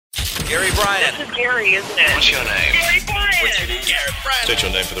Gary Bryan. This is Gary, isn't it? What's your name? Gary Bryan. What's your name? Gary Bryan. State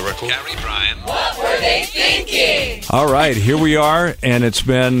your name for the record. Gary Bryan. What were they thinking? All right, here we are, and it's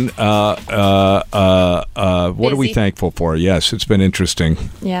been, what are we Busy. thankful for? Yes, it's been interesting.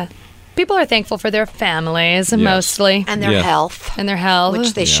 Yeah. People are thankful for their families, mostly, And their Yeah. health, and their health.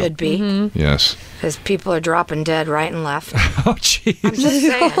 which they should be, Yes. because people are dropping dead right and left. Oh, jeez. I'm just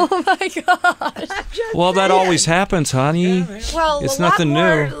saying. Oh, my God. Well, that always happens, honey. Well, It's a lot nothing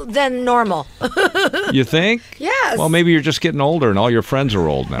more new. than normal. You think? Yes. Well, maybe you're just getting older, and all your friends are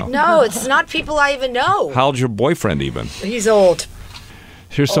old now. No, it's not people I even know. How old's your boyfriend even? He's old.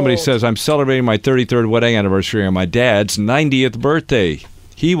 Here's somebody Old. says, I'm celebrating my 33rd wedding anniversary on my dad's 90th birthday.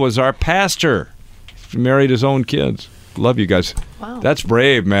 He was our pastor. He married his own kids. Love you guys. Wow. That's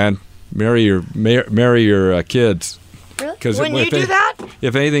brave, man. Marry your kids. Really? 'Cause When if you do it- that?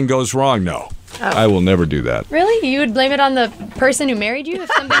 If anything goes wrong, no. Oh. I will never do that. Really? You would blame it on the person who married you if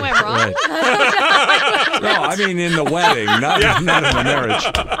something went wrong? Right. No, I mean in the wedding, not in the marriage.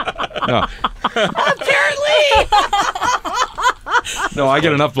 No. Apparently. No, I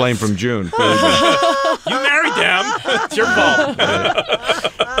get enough blame from June. You married them. It's your fault.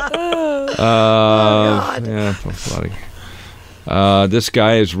 God. Yeah, funny. This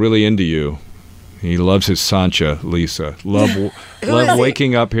guy is really into you. He loves his Sancha, Lisa. Love is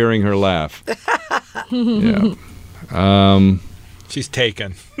waking up hearing her laugh. Yeah. She's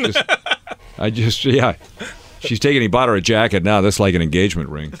taken. She's taking. He bought her a jacket. Now that's like an engagement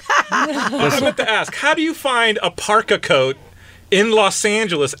ring. I meant to ask, how do you find a parka coat in Los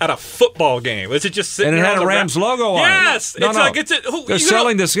Angeles at a football game? Is it just sitting And it there had on a the Rams logo on it. Yes. No, It's no. like They're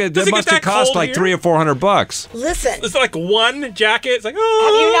selling this. does That it must get have that cost cold like here? $300 or $400. Listen, It's like one jacket. It's like, have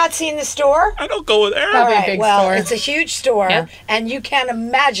you oh, not seen the store? I don't go there. All Probably a right, big well, store. it's a huge store, Yeah. and you can't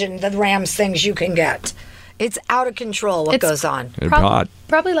imagine the Rams things you can get. It's out of control what It's- goes on. They're hot.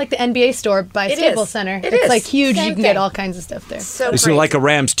 Probably like the NBA store by It Staples is. Center. It It's is. like huge. Same You can get thing. all kinds of stuff there. So It's crazy. like a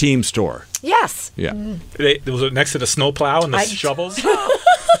Rams team store. Yes. Yeah. Was it next to the snowplow and the I- shovels?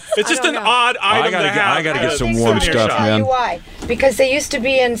 It's just don't an know. odd item I gotta to get- have. I gotta get at a some Think warm souvenir stuff, shop. I'll tell man. you why. Because they used to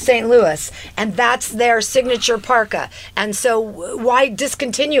be in St. Louis, and that's their signature parka. And so why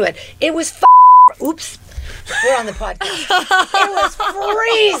discontinue it? It was oops. We're on the podcast. It was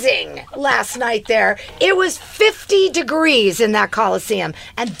freezing last night there. It was 50 degrees in that Coliseum,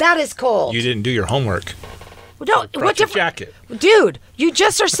 and that is cold. You didn't do your homework. No, Brought what your difference? jacket. Dude, you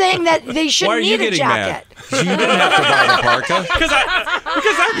just are saying that they Why shouldn't are you need a getting jacket. mad? You didn't have to buy the parka. Because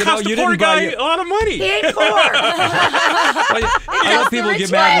that You know, cost you the poor didn't buy guy it. a lot of money. He ain't poor. I know people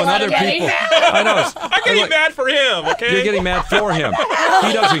get mad when other people. I know. I'm getting mad for him, okay? You're getting mad for him.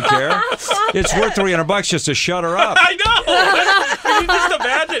 He doesn't care. It's worth $300 just to shut her up. I know. Can you just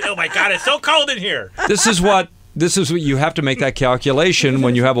imagine? Oh my God, it's so cold in here. This is what you have to make that calculation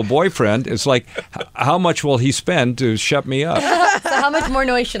when you have a boyfriend. It's like, how much will he spend to shut me up? So how much more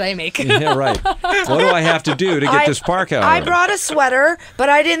noise should I make? Yeah, right. What do I have to do to get this park out? I of him? brought a sweater, but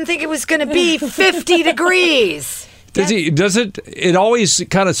I didn't think it was going to be 50 degrees. It always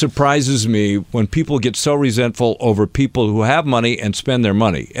kind of surprises me when people get so resentful over people who have money and spend their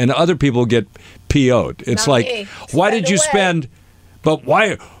money, and other people get PO'd. It's Not like, me. why Spend did you away. spend? But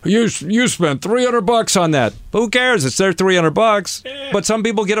why you spent $300 on that? But who cares? It's their $300. But some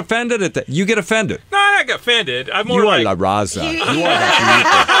people get offended at that. You get offended. No, I don't get offended. I'm more You like, are la raza. You are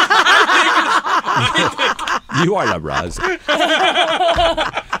la You are la raza.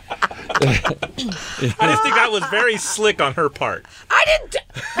 I just think that was very slick on her part. I didn't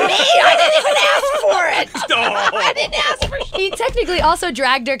even ask for it. No. I didn't ask for He technically also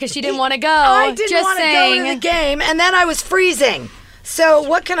dragged her because she didn't want to go. I didn't Just want to saying. go to the game, and then I was freezing. So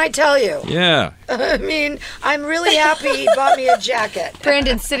what can I tell you? Yeah. I mean, I'm really happy he bought me a jacket.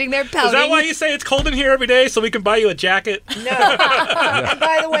 Brandon's sitting there pouting. Is that why you say it's cold in here every day so we can buy you a jacket? No. And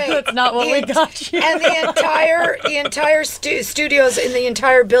by the way, That's not what we got you. And the entire studios in the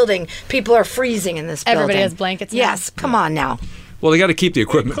entire building, people are freezing in this building. Everybody has blankets now. Yes, come on now. Well, they got to keep the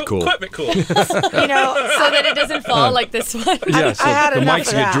equipment cool. Equipment cool. You know, so that it doesn't fall like this one. Yeah, so I had the enough mics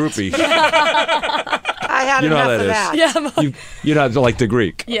of get that. droopy. I had You know enough how of that that. Yeah. You're not like the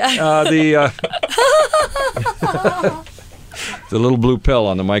Greek. Yeah. The little blue pill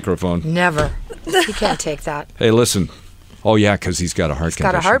on the microphone. Never. He can't take that. Hey, listen. Oh, yeah, because he's got a heart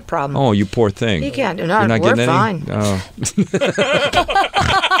condition. got a heart problem. Oh, you poor thing. He can't. No, You're not we're getting fine. any? Oh.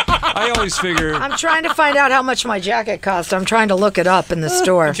 I always figure. I'm trying to find out how much my jacket cost. I'm trying to look it up in the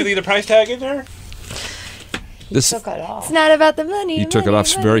store. Did you leave the price tag in there? This, Took it off. It's not about the money. he took it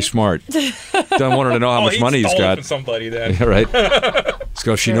off very smart. Don't want her to know how much money he's stole it got. from somebody then. Yeah, right.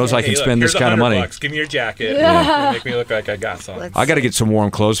 So she knows I can Hey, look, spend this here's kind of money. $100. Give me your jacket. Yeah. Make me look like I got something. I got to get some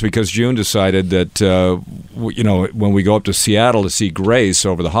warm clothes because June decided that, when we go up to Seattle to see Grace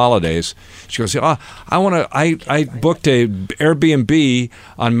over the holidays, she goes, I booked a Airbnb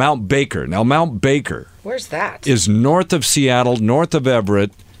on Mount Baker. Now, Mount Baker Where's that? is north of Seattle, north of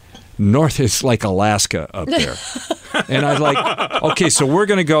Everett. North is like Alaska up there. And I was like, okay, so we're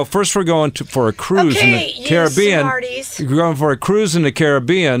going to go. First, we're going for a cruise in the you Caribbean. smarties. We're going for a cruise in the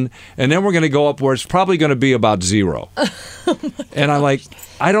Caribbean, and then we're going to go up where it's probably going to be about zero. And I'm like,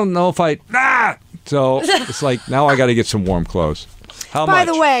 I don't know if So it's like, now I got to get some warm clothes. How By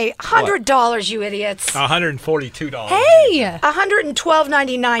much? the way, $100, you idiots. $142. Hey,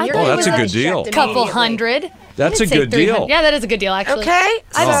 $112.99. You're Oh, that's a gonna good deal. check couple immediately. hundred. That's I'd a say good deal. 300. Yeah, that is a good deal, actually. Okay.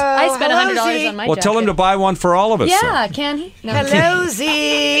 I spent Hello, $100 Z. on my Well, jacket. tell him to buy one for all of us. Yeah, can he? No. Hello,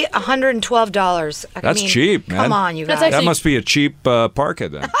 Z. $112. That's cheap, man. Come on, you guys. That's That actually- must be a cheap parka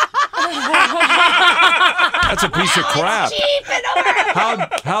then. That's a piece of crap. Cheap and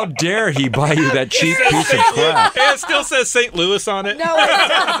How dare he buy you that cheap piece of crap? Hey, it still says St. Louis on it. No, it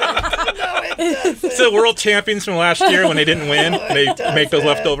doesn't. No, it doesn't. It's the world champions from last year when they didn't win. They make those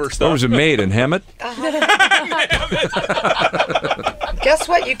leftover Where stuff. was it made? In Hemet? Guess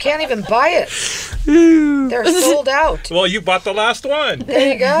what? You can't even buy it. They're sold out. Well, you bought the last one.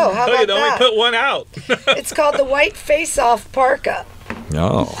 There you go. How So about you'd only that? put one out. It's called the White Face-Off Parka.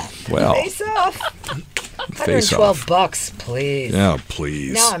 Oh, well. Face-off. Face off. $112, please. Yeah,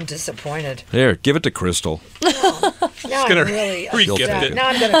 please. Now I'm disappointed. Here, give it to Crystal. Now I'm gonna really re-gift upset. it. Now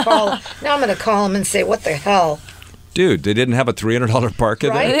I'm gonna call. Now I'm gonna call him and say, "What the hell?" Dude, they didn't have a $300 parka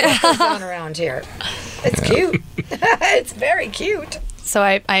Right? there? What goes on around here? It's cute. It's very cute. So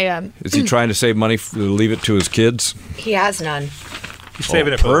I Is he trying to save money to leave it to his kids? He has none. He's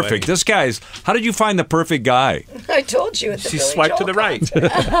saving it for the Perfect. wedding. This guy's, how did you find the perfect guy? I told you at the She Billy swiped to Joel the right.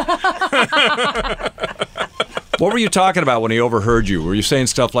 What were you talking about when he overheard you? Were you saying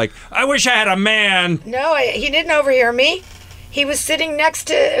stuff like, I wish I had a man? No, he didn't overhear me. He was sitting next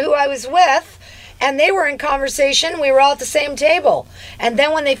to who I was with, and they were in conversation. We were all at the same table. And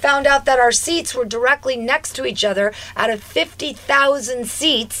then when they found out that our seats were directly next to each other out of 50,000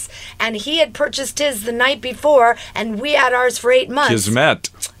 seats, and he had purchased his the night before, and we had ours for 8 months. Kismet.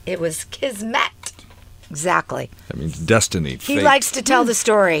 It was Kismet. Exactly. That means destiny. He fate. likes to tell the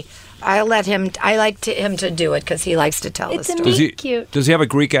story. I like him to do it because he likes to tell It's the a story. neat- Cute. Does he have a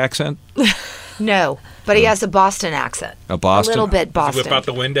Greek accent? No, but he has a Boston accent. A Boston? A little bit Boston. Whip out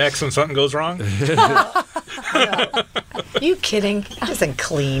the Windex when something goes wrong. You kidding? He doesn't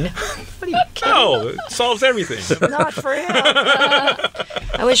clean. What are you kidding? No, it solves everything. Not for him.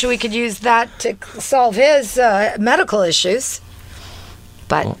 I wish we could use that to solve his medical issues.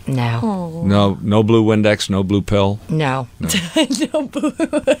 But no, No blue Windex, no blue pill. no, no boo.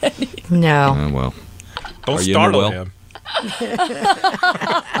 no. Well, Don't Are you in the startle well? him.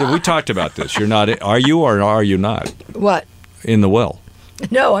 we talked about this. You're not. Are you or are you not What? in the well?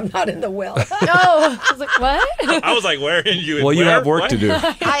 No, I'm not in the will. No. I was like, what? I was like, where are you? Well, you where? have work What? to do.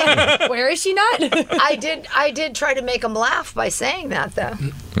 Where is she not? I did try to make him laugh by saying that, though.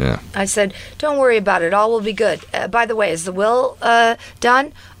 Yeah. I said, "Don't worry about it. All will be good." By the way, is the will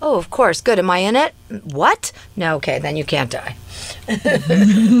done? Oh, of course. Good. Am I in it? What? No. Okay, then you can't die.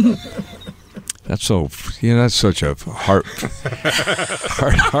 That's so. That's such a heartwarming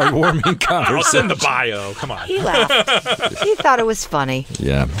I'll conversation. send the bio. Come on. He laughed. He thought it was funny.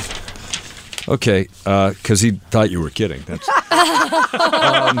 Yeah. Okay, because he thought you were kidding. That's.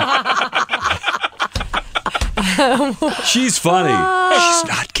 She's funny. She's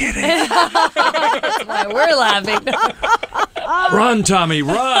not kidding. Why we're laughing. Run, Tommy,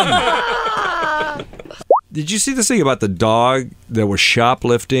 run! Did you see this thing about the dog that was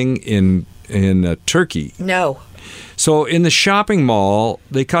shoplifting in Turkey? No. So in the shopping mall,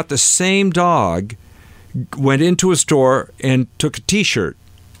 they caught the same dog, went into a store and took a T-shirt,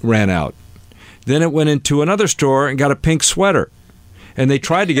 ran out. Then it went into another store and got a pink sweater. And they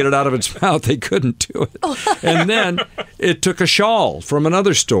tried to get it out of its mouth. They couldn't do it. And then it took a shawl from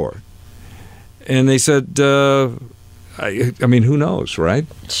another store. And they said, I mean, who knows, right?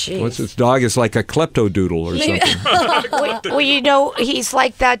 Jeez. What's this dog is like a kleptodoodle or something. Well, you know, he's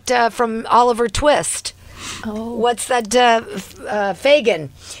like that from Oliver Twist. Oh. What's that? Fagin.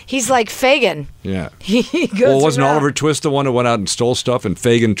 He's like Fagin. Yeah. He goes Well, wasn't around. Oliver Twist the one who went out and stole stuff and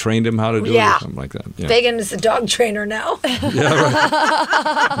Fagin trained him how to do it Yeah. or something like that? Yeah. Fagin is the dog trainer now.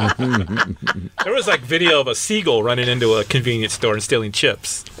 There was like video of a seagull running into a convenience store and stealing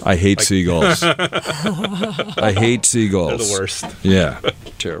chips. I hate seagulls. I hate seagulls. They're the worst. Yeah.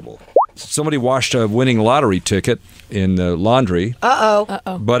 Terrible. Somebody washed a winning lottery ticket in the laundry,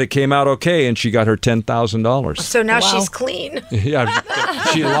 but it came out okay, and she got her $10,000. So now Wow. she's clean. Yeah,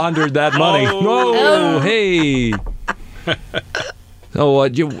 she laundered that money. Oh. No, hey. Oh,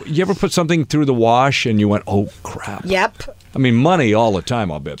 you ever put something through the wash and you went, oh, crap. Yep. I mean, money all the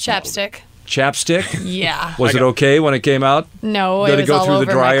time, I'll bet. Chapstick. Chapstick? Yeah. Was it okay when it came out? No, Did it it was go all through the over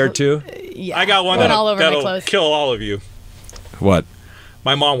my dryer, clo- too? Yeah. I got one Went all over my that'll clothes. kill all of you. What?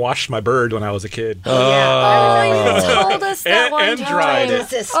 My mom washed my bird when I was a kid. Yeah. I remember you Told us that And- one and time. dried told it. us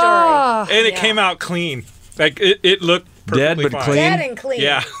this story. Oh. And it came out clean. Like, it looked Dead perfectly but fine. clean? Dead and clean.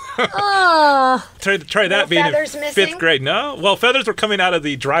 Yeah. Oh. Try No that being in feathers missing? 5th grade. No? Well, feathers were coming out of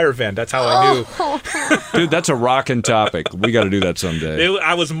the dryer vent. That's how I knew. Dude, that's a rockin' topic. We got to do that someday.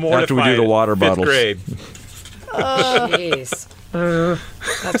 I was mortified. After we do the water 5th bottles. grade. Jeez.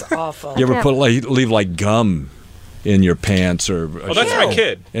 That's awful. You ever leave like gum in your pants or? Oh, that's my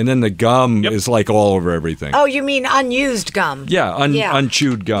kid. And then the gum Yep. is like all over everything. Oh, you mean unused gum? Yeah, Yeah.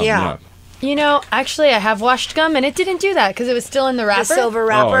 unchewed gum. Yeah. Yeah. You know, actually, I have washed gum, and it didn't do that because it was still in the wrapper. The silver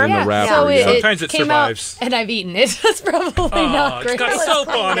wrapper? in the wrapper, So yeah. Sometimes it came survives. out, and I've eaten it. That's probably not It's great. got soap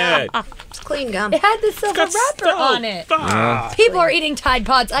on it. It's clean gum. It had the silver Got wrapper soap. on it. Ah. People are eating Tide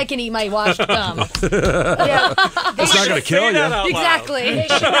Pods. I can eat my washed gum. Yeah. It's not going to kill Say that you. out loud. Exactly. They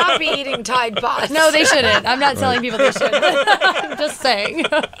should not be eating Tide Pods. No, they shouldn't. I'm not telling people they should. I'm just saying.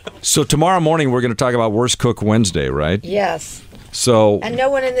 So tomorrow morning we're going to talk about Worst Cook Wednesday, right? Yes. So, And no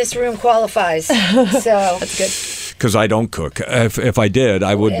one in this room qualifies. So that's good. because I don't cook. If I did,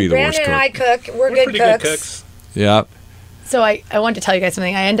 I would be the worst Brandon cook. and I cook. We're We're good pretty cooks. good cooks. Yeah. So I want to tell you guys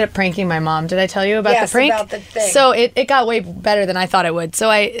something. I ended up pranking my mom. Did I tell you about Yes, the prank? about the thing. So it got way better than I thought it would. So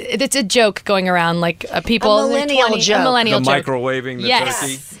it's a joke going around, like people A millennial joke. a millennial The joke. microwaving the Yes.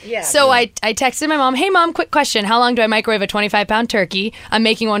 turkey. Yes. So I texted my mom, hey, Mom, quick question. How long do I microwave a 25-pound turkey? I'm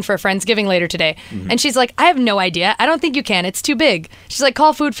making one for a Friendsgiving later today. Mm-hmm. And she's like, I have no idea. I don't think you can. It's too big. She's like,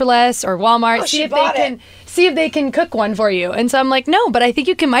 call Food for Less or Walmart. Oh, she bought it. See if they can cook one for you. And so I'm like, no, but I think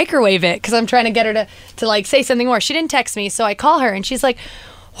you can microwave it because I'm trying to get her to like say something more. She didn't text me. So I call her and she's like,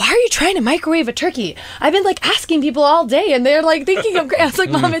 why are you trying to microwave a turkey? I've been like asking people all day and they're like thinking I'm crazy. I was like,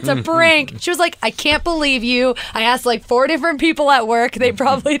 Mom, it's a prank. She was like, I can't believe you. I asked like 4 different people at work. They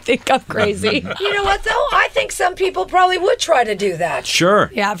probably think I'm crazy. You know what, though? I think some people probably would try to do that.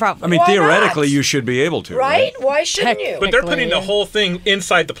 Sure. Yeah, probably. I mean, Why theoretically, not? you should be able to. Right? Why shouldn't you? But they're putting the whole thing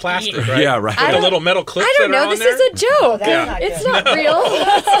inside the plastic, right? Yeah, right. With I the don't- little metal clips I don't that are know. on This there. is a joke. that's not It's good. not real.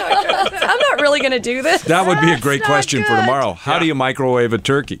 I'm not really going to do this. That would be a great That's not question for good. tomorrow. How do you microwave a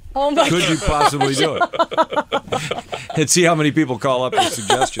turkey? Oh my Could you possibly do it? And see how many people call up with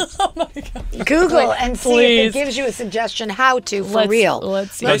suggestions. Google and see if please. it gives you a suggestion how to for Let's- real.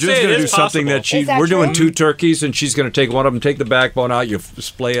 Let's see. Now, They Julie's say it going to do is something possible. that she. Is that We're doing true? 2 turkeys, and she's going to take one of them, take the backbone out, you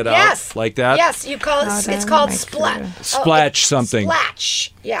splay it Yes. out like that. Yes, you call it. It's called splat. Splatch something.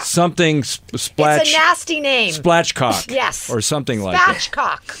 Splatch. Yeah. Something splatch. It's a nasty name. Splatchcock. Yes. Or something like that.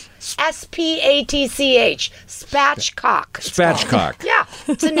 Spatchcock. Spatch. Spatchcock. It's called. Spatchcock. Yeah,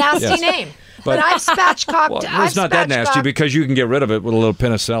 it's a nasty Yes. name. But- But I've spatchcocked. Well, I've it's not that nasty spatchcocked- because you can get rid of it with a little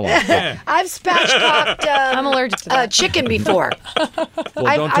penicillin. I've spatchcocked. I'm allergic to that. Chicken before. Well,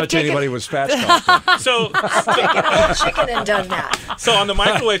 I've don't touch taken- anybody with spatchcock. So, Taken a whole chicken and done that. so on the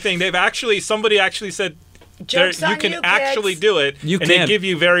microwave thing, somebody actually said Jokes you on can you, actually kids. do it, You and can. they give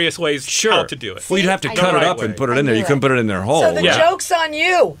you various ways Sure. how to do it. Well, you'd have to I cut knew it it. up and put it in I there. You knew couldn't it. put it in their hole. So the Yeah. joke's on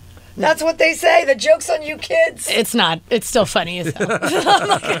you. That's what they say. The joke's on you, kids. It's not. It's still funny as hell. I'm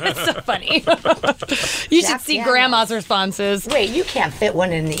like, it's still funny. You should Jack see Daniels. Grandma's responses. Wait, you can't fit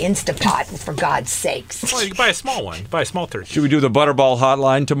one in the Instapot, for God's sakes. Well, you can buy a small one. Buy a small turkey. Should we do the Butterball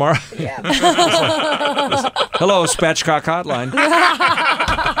hotline tomorrow? Yeah. Hello, Spatchcock hotline.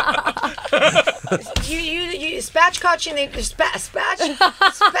 you spatchcotching, they spatch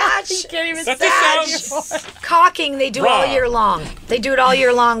can't even That just sounds cocking they do all Raw. year long. They do it all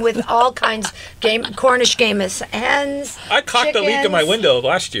year long with all kinds Cornish game hens. I cocked a leak in my chickens. window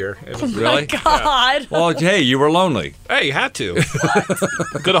last year. It was Really? God. Well, hey, you were lonely. Hey, you had to.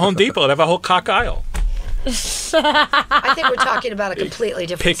 Go to Home Depot and have a whole cock aisle. I think we're talking about a completely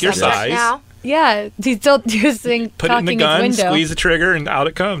different Pick your subject size. now. Yeah, he's still using Put it in the cocking gun, his window. squeeze the trigger, and out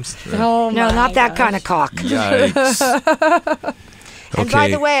it comes. Oh No, my not that gosh. kind of cock. Yikes. And by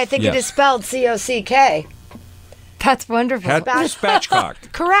Okay, the way, I think yeah. it is spelled C-O-C-K. That's wonderful.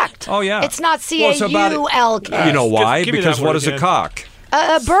 Spatchcock. Correct. Oh, yeah. It's not Well, it's about- C-A-U-L-K. You know why? Give me Because that what word is a again. cock?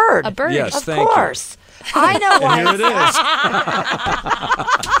 A bird. A bird. Yes, Of thank you. course. I know why. Here it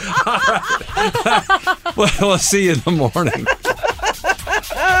is. Well, we'll see you in the morning.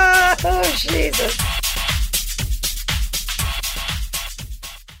 Oh, Jesus.